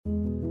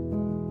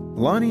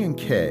Lonnie and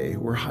Kay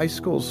were high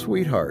school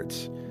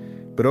sweethearts,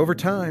 but over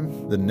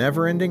time, the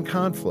never-ending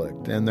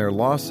conflict and their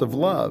loss of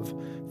love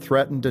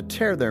threatened to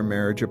tear their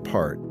marriage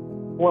apart.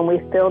 When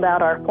we filled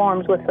out our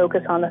forms with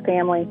Focus on the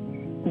Family,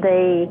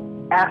 they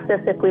asked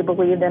us if we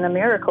believed in a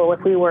miracle,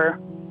 if we were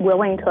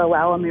willing to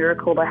allow a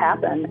miracle to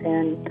happen.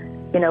 And,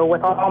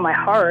 with all my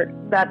heart,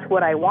 that's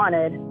what I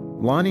wanted.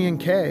 Lonnie and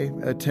Kay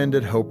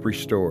attended Hope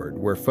Restored,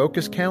 where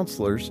Focus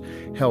counselors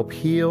help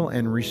heal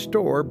and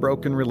restore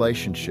broken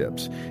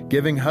relationships,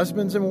 giving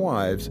husbands and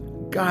wives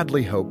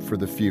godly hope for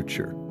the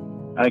future.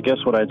 I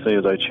guess what I'd say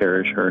is I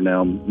cherish her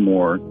now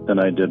more than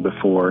I did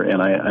before,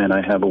 and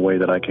I have a way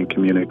that I can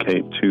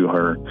communicate to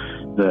her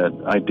that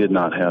I did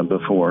not have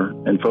before,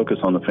 and Focus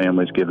on the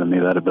Family's given me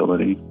that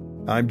ability.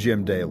 I'm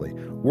Jim Daly.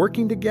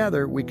 Working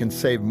together, we can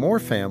save more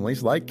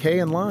families like Kay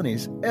and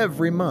Lonnie's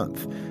every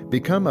month.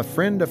 Become a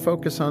friend of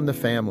Focus on the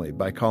Family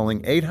by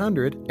calling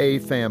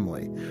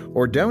 800-A-FAMILY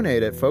or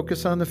donate at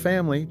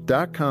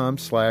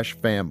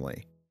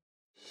focusonthefamily.com/family.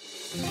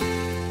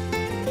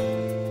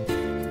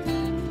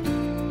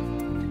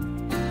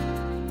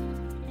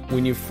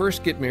 When you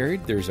first get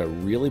married, there's a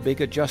really big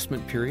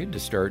adjustment period to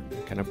start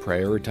kind of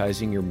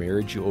prioritizing your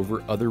marriage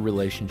over other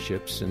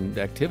relationships and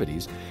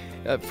activities.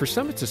 For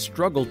some, it's a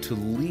struggle to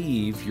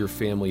leave your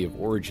family of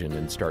origin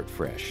and start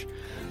fresh.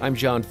 I'm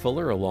John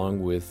Fuller,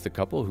 along with the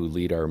couple who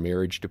lead our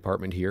marriage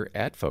department here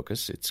at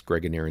Focus. It's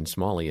Greg and Erin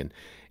Smalley. And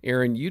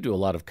Erin, you do a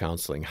lot of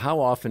counseling. How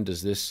often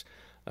does this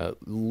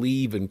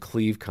leave and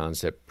cleave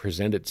concept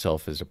present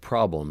itself as a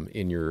problem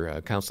in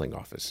your counseling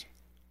office?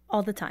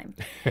 All the time.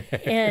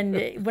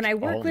 And when I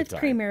work with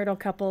premarital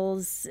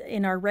couples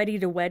in our Ready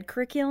to Wed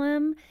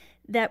curriculum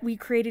that we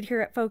created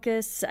here at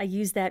Focus, I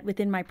use that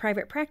within my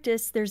private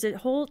practice. There's a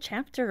whole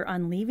chapter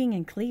on leaving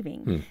and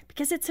cleaving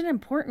because it's an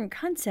important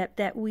concept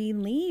that we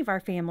leave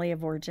our family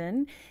of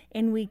origin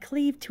and we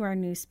cleave to our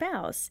new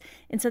spouse.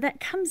 And so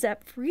that comes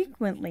up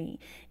frequently.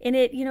 And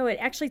it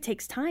actually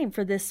takes time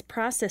for this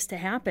process to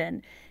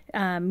happen.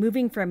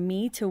 Moving from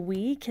me to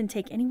we can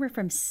take anywhere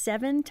from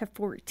 7 to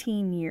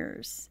 14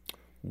 years.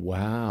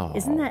 Wow.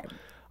 Isn't that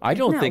I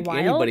don't think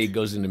wild? Anybody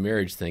goes into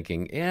marriage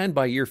thinking, and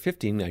by year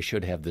 15, I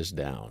should have this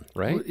down,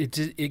 right? Well,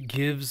 it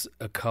gives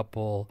a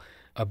couple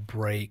a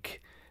break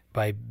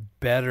by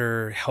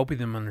better helping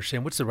them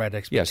understand what's the right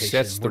expectation. Yes,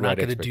 that's the We're right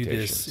not going to do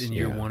this expectations. in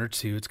year 1 or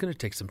 2. It's going to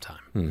take some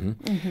time. Mm-hmm.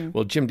 Mm-hmm.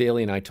 Well, Jim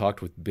Daly and I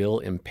talked with Bill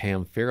and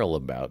Pam Farrell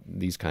about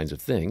these kinds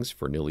of things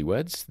for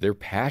newlyweds. They're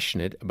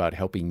passionate about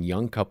helping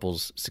young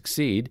couples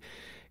succeed.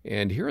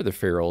 And here are the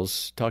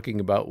Farrells talking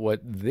about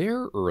what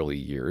their early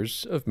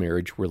years of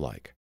marriage were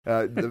like.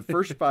 The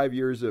first 5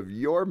 years of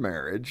your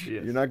marriage,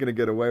 yes. You're not going to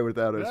get away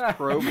without us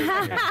probing.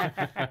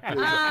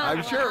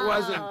 I'm sure it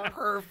wasn't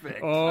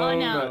perfect. Oh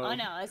no.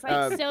 It's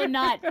like so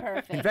not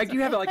perfect. In fact, you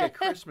have like a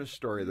Christmas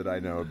story that I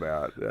know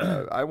about.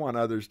 I want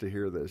others to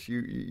hear this.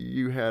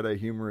 You had a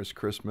humorous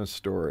Christmas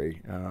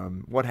story.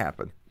 What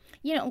happened?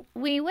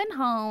 We went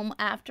home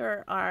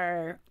after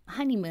our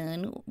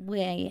honeymoon.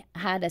 We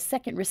had a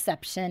second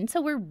reception.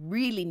 So we're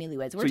really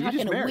newlyweds. We're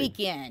talking a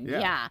weekend.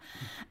 Yeah.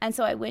 And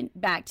so I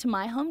went back to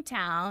my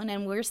hometown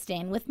and we're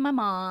staying with my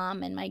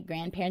mom and my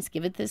grandparents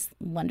give it this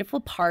wonderful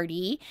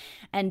party.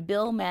 And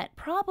Bill met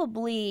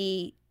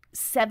probably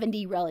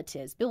 70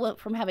 relatives. Bill went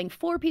from having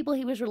 4 people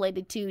he was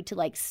related to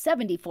like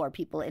 74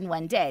 people in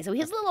one day. So he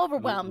was a little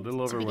overwhelmed.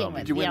 To begin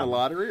with. Did you win the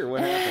lottery or what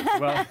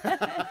happened?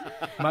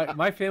 Well,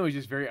 my family was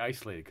just very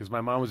isolated because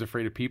my mom was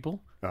afraid of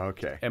people.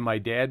 Okay. And my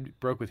dad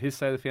broke with his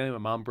side of the family. My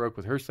mom broke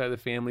with her side of the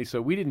family.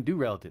 So we didn't do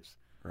relatives.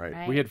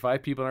 Right. We had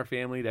 5 people in our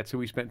family. That's who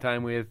we spent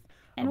time with.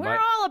 And we're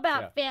all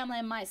about family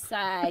on my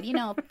side.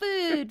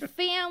 Food,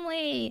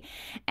 family.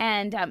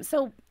 And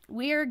so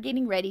we're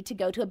getting ready to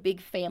go to a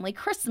big family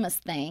Christmas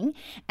thing.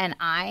 And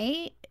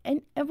a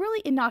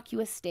really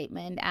innocuous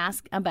statement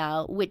asked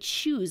about which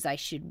shoes I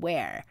should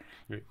wear.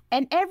 Right.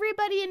 And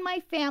everybody in my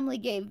family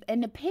gave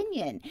an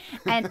opinion.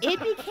 And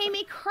it became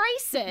a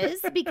crisis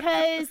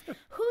because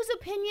whose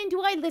opinion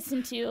do I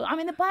listen to? I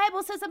mean, the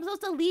Bible says I'm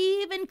supposed to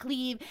leave and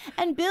cleave.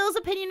 And Bill's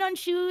opinion on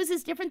shoes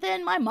is different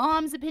than my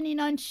mom's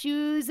opinion on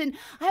shoes. And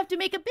I have to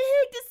make a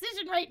big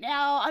decision right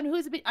now on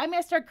whose opinion. I'm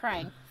going to start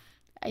crying.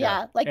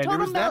 Yeah, like and total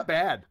it was that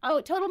bad. Oh,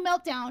 total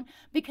meltdown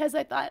because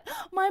I thought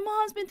my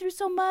mom's been through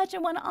so much. I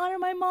want to honor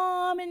my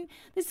mom, and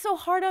this is so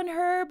hard on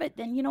her. But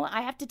then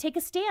I have to take a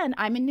stand.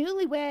 I'm a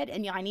newlywed,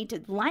 and I need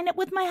to line up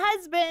with my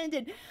husband.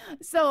 And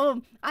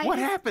so what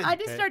happened? I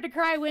just started to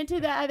cry. I went to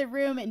the other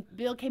room, and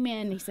Bill came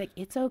in. And he's like,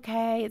 "It's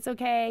okay, it's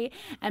okay."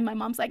 And my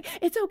mom's like,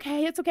 "It's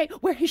okay, it's okay.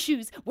 Wear his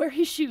shoes. Wear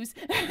his shoes."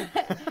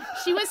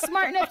 She was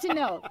smart enough to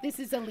know this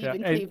is a leave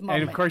and cleave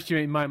moment. And of course,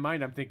 in my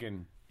mind, I'm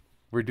thinking,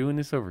 we're doing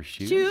this over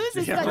shoes?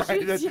 Shoes?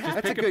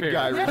 That's a good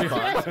guy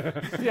response.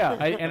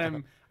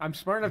 And I'm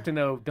smart enough to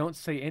know, don't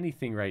say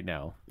anything right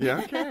now.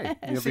 Yeah, okay.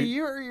 See,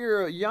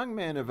 you're a young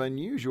man of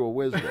unusual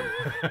wisdom.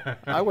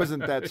 I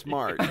wasn't that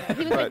smart.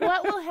 He was like,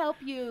 what will help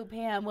you,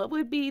 Pam? What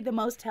would be the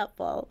most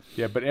helpful?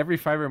 Yeah, but every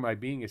fiber of my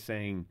being is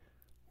saying,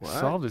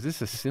 solve this? Is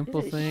this a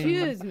simple thing?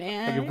 Shoes,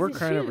 man. Like if we're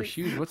crying over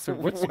shoes, what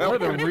are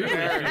the reasons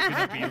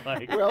going to be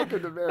like?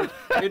 Welcome to marriage.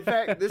 In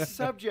fact, this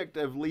subject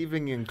of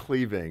leaving and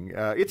cleaving,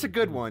 it's a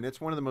good one.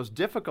 It's one of the most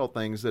difficult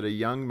things that a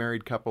young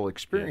married couple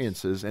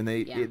experiences, and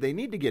they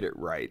need to get it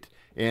right.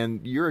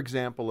 And your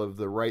example of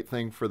the right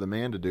thing for the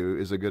man to do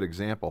is a good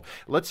example.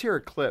 Let's hear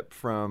a clip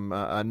from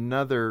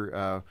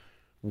another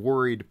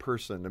worried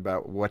person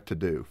about what to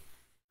do.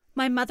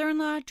 My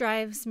mother-in-law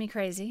drives me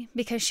crazy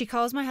because she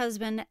calls my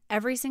husband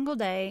every single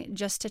day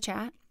just to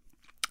chat.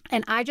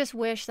 And I just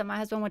wish that my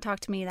husband would talk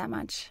to me that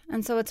much.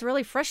 And so it's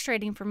really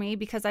frustrating for me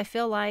because I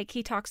feel like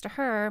he talks to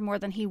her more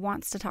than he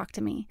wants to talk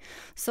to me.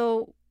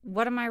 So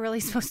what am I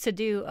really supposed to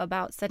do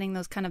about setting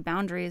those kind of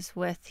boundaries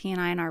with he and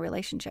I in our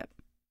relationship?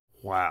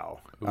 Wow.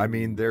 I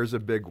mean, there's a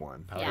big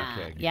one. Yeah.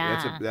 Powder keg.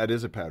 Yeah. That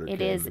is a powder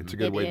keg. It's a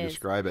good way to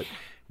describe it.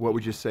 What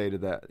would you say to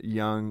that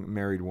young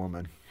married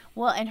woman?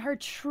 Well, and her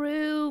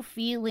true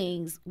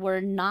feelings were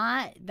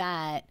not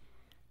that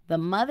the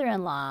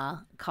mother-in-law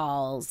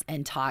calls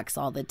and talks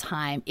all the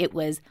time. It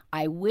was,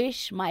 I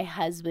wish my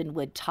husband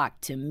would talk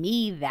to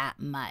me that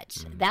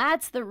much.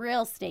 That's the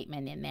real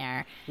statement in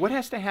there. What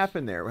has to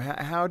happen there?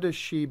 How does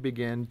she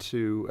begin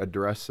to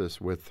address this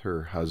with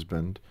her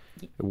husband?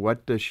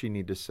 What does she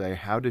need to say?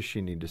 How does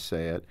she need to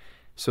say it?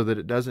 So that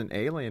it doesn't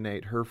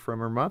alienate her from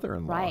her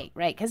mother-in-law. Right.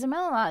 Because the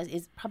mother-in-law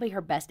is probably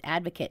her best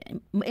advocate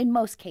in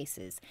most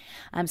cases.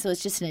 So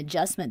it's just an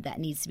adjustment that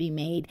needs to be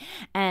made.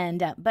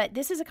 And but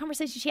this is a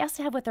conversation she has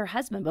to have with her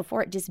husband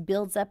before it just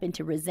builds up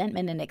into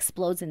resentment and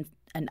explodes in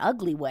an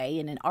ugly way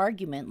in an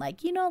argument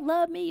like, you don't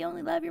love me, you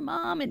only love your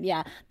mom. And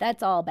yeah,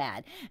 that's all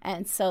bad.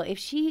 And so if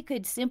she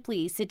could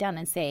simply sit down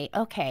and say,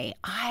 okay,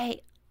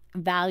 I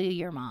value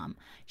your mom.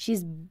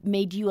 She's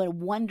made you a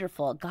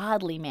wonderful,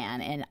 godly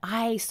man, and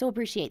I so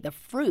appreciate the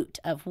fruit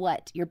of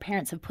what your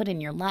parents have put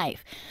in your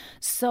life.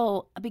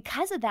 So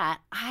because of that,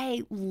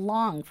 I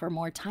long for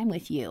more time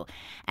with you.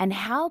 And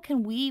how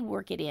can we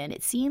work it in?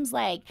 It seems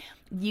like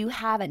you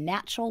have a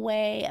natural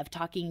way of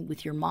talking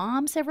with your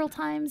mom several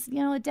times,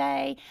 a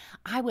day.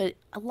 I would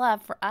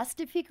love for us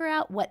to figure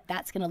out what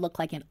that's going to look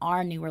like in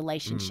our new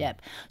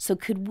relationship. So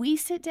could we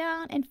sit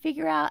down and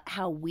figure out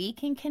how we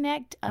can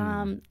connect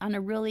on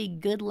a really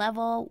good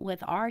level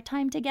with our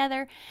time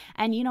together?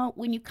 And,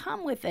 when you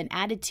come with an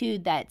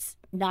attitude that's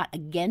not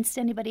against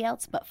anybody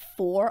else, but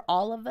for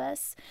all of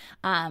us,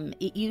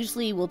 it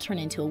usually will turn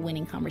into a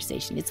winning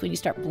conversation. It's when you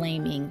start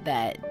blaming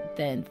that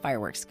then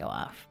fireworks go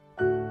off.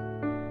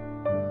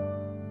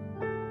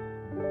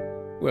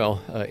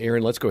 Well,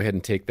 Aaron, let's go ahead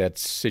and take that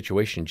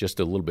situation just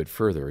a little bit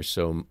further.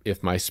 So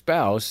if my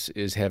spouse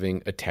is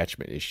having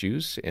attachment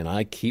issues and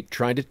I keep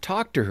trying to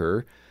talk to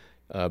her,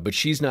 but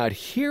she's not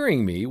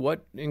hearing me,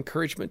 what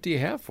encouragement do you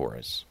have for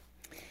us?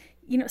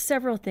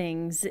 Several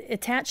things.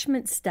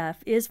 Attachment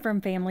stuff is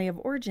from family of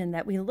origin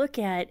that we look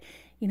at,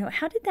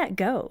 how did that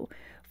go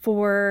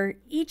for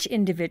each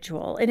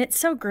individual? And it's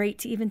so great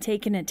to even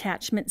take an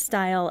attachment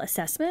style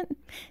assessment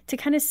to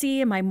kind of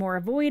see, am I more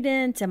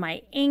avoidant? Am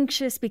I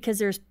anxious? Because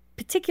there's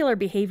particular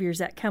behaviors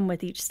that come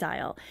with each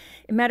style.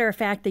 As a matter of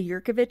fact, the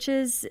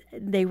Yurkoviches,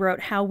 they wrote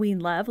How We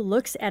Love,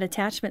 looks at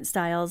attachment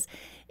styles,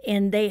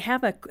 and they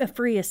have a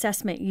free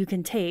assessment you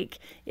can take.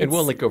 And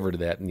we'll link over to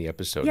that in the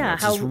episode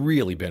notes. It's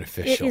really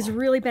beneficial. It is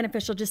really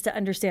beneficial just to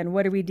understand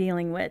what are we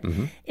dealing with.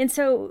 And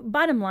so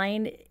bottom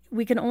line,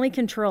 we can only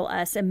control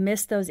us and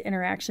miss those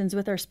interactions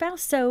with our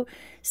spouse. So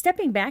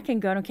stepping back and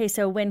going, okay,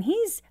 so when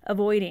he's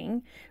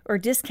avoiding or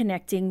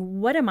disconnecting,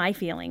 what am I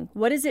feeling?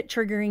 What is it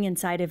triggering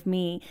inside of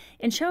me?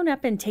 And showing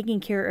up and taking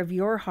care of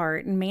your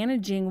heart and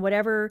managing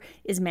whatever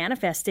is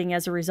manifesting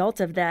as a result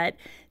of that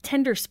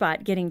tender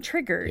spot getting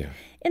triggered. Yeah.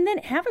 And then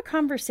have a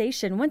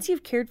conversation. Once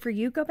you've cared for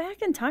you, go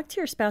back and talk to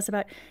your spouse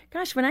about,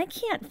 gosh, when I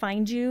can't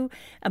find you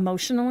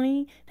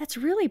emotionally, that's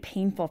really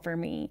painful for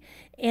me.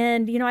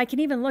 And, I can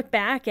even look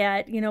back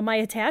at, my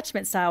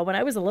attachment style when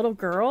I was a little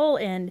girl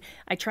and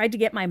I tried to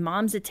get my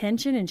mom's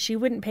attention and she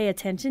wouldn't pay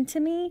attention to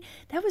me.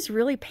 That was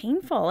really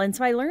painful. And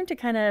so I learned to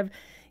kind of,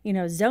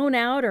 zone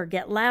out or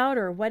get loud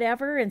or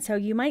whatever. And so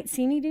you might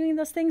see me doing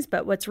those things,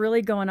 but what's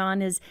really going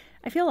on is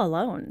I feel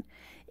alone.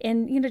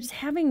 And, just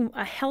having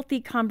a healthy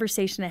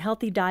conversation, a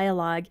healthy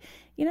dialogue,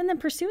 and then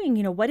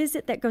pursuing, what is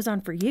it that goes on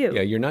for you?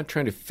 Yeah, you're not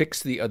trying to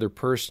fix the other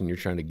person. You're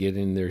trying to get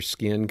in their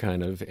skin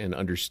kind of and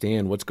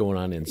understand what's going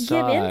on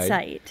inside. Give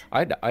insight.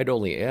 I'd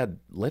only add,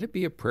 let it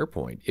be a prayer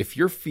point. If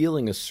you're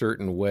feeling a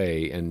certain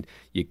way and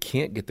you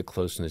can't get the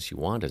closeness you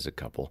want as a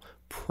couple,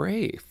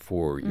 pray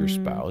for your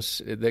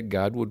spouse that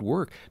God would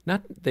work.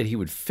 Not that he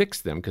would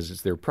fix them because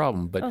it's their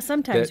problem, but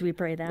sometimes we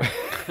pray that.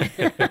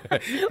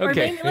 Or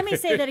maybe, let me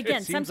say that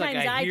again. Sometimes like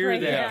I pray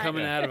that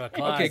coming out of a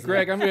closet. Okay,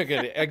 Greg, I'm going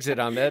to exit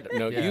on that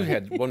note. You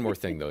had one more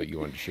thing, though, you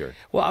wanted to share.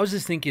 Well, I was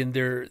just thinking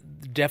there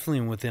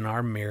definitely within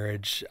our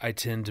marriage, I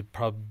tend to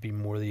probably be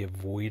more the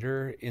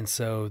avoider. And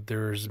so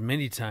there's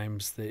many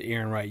times that,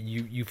 Aaron, right,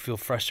 you feel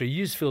frustrated.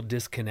 You just feel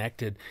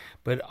disconnected.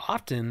 But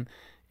often,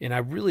 and I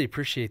really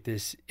appreciate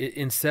this,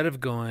 instead of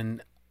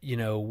going,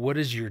 what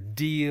is your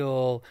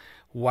deal?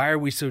 Why are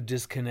we so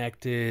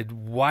disconnected?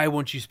 Why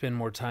won't you spend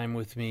more time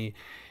with me?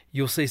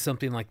 you'll say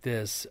something like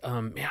this.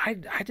 I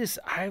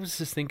was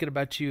just thinking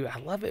about you. I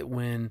love it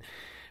when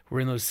we're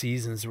in those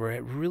seasons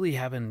where we're really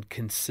having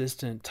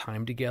consistent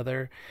time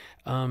together.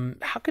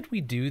 How could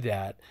we do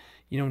that,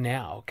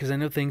 now? Because I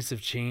know things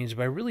have changed,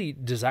 but I really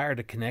desire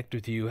to connect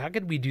with you. How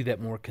could we do that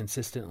more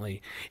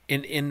consistently?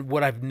 And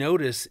what I've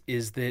noticed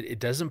is that it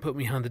doesn't put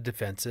me on the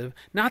defensive.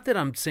 Not that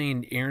I'm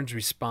saying Erin's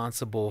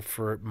responsible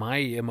for my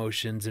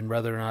emotions and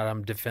whether or not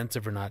I'm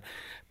defensive or not,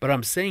 but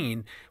I'm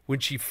saying when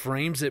she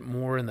frames it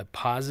more in the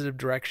positive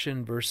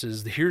direction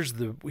versus here's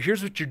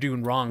what you're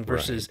doing wrong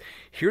versus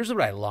here's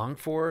what I long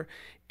for.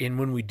 And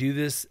when we do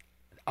this,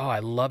 I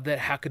love that.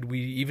 How could we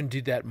even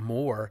do that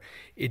more?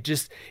 It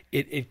just,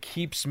 it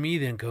keeps me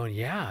then going,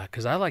 yeah,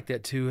 because I like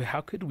that too.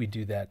 How could we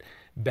do that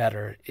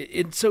better?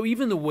 And so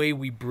even the way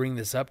we bring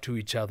this up to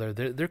each other,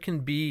 there can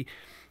be,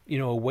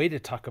 a way to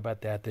talk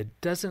about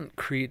that doesn't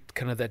create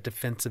kind of that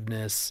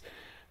defensiveness.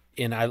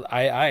 And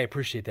I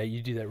appreciate that.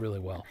 You do that really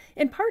well.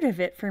 And part of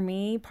it for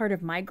me, part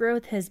of my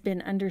growth has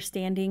been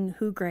understanding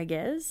who Greg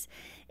is.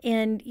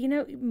 And,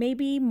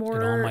 maybe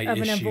more of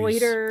an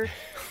avoider,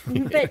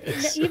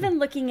 but even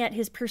looking at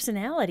his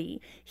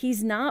personality,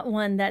 he's not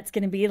one that's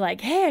going to be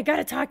like, hey, I got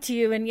to talk to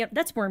you. And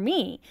that's more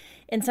me.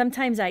 And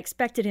sometimes I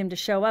expected him to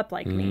show up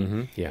like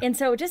me. Yeah. And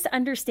so just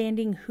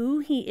understanding who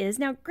he is.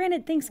 Now,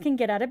 granted, things can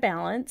get out of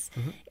balance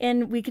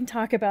and we can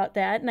talk about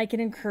that and I can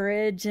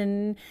encourage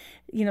and,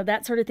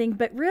 that sort of thing.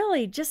 But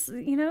really just,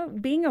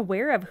 being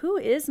aware of who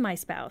is my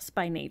spouse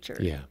by nature.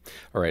 Yeah.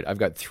 All right. I've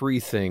got 3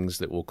 things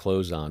that we'll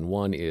close on.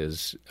 One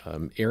is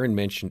Erin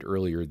mentioned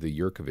earlier the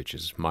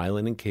Yurkoviches,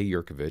 Mylon and Kay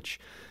Yurkovich.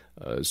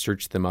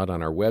 Search them out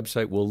on our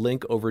website. We'll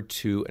link over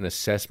to an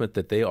assessment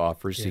that they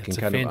offer so you can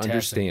kind of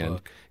understand.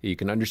 Book. You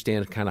can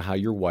understand kind of how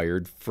you're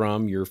wired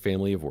from your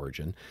family of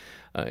origin.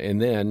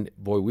 And then,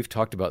 we've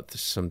talked about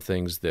some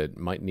things that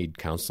might need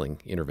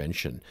counseling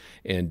intervention.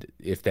 And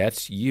if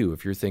that's you,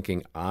 if you're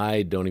thinking,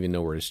 I don't even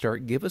know where to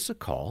start, give us a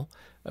call.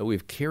 We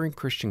have caring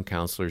Christian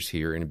counselors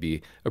here, and it'd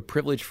be a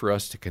privilege for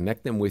us to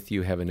connect them with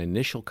you, have an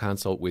initial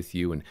consult with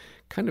you, and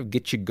kind of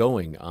get you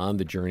going on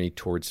the journey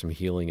towards some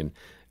healing and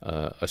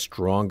a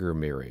stronger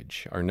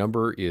marriage. Our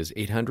number is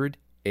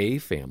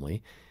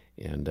 800-A-FAMILY,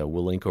 and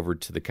we'll link over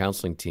to the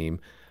counseling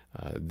team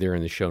there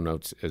in the show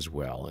notes as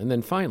well. And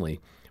then finally,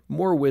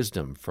 More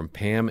Wisdom from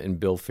Pam and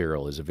Bill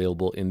Farrell is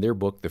available in their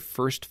book, The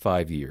First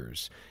 5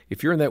 Years.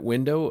 If you're in that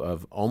window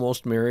of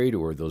almost married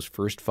or those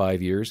first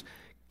 5 years,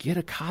 get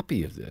a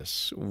copy of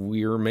this.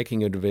 We're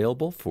making it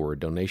available for a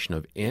donation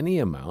of any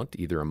amount,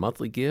 either a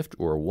monthly gift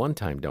or a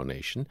one-time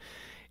donation.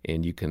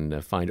 And you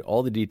can find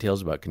all the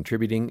details about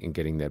contributing and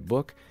getting that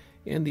book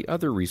and the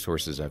other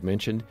resources I've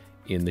mentioned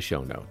in the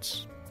show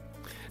notes.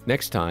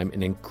 Next time,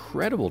 an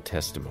incredible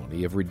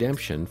testimony of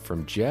redemption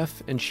from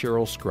Jeff and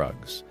Cheryl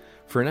Scruggs.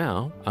 For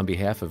now, on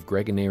behalf of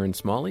Greg and Erin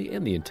Smalley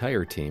and the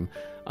entire team,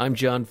 I'm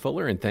John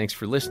Fuller, and thanks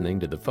for listening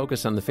to the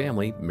Focus on the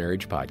Family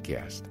Marriage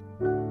Podcast.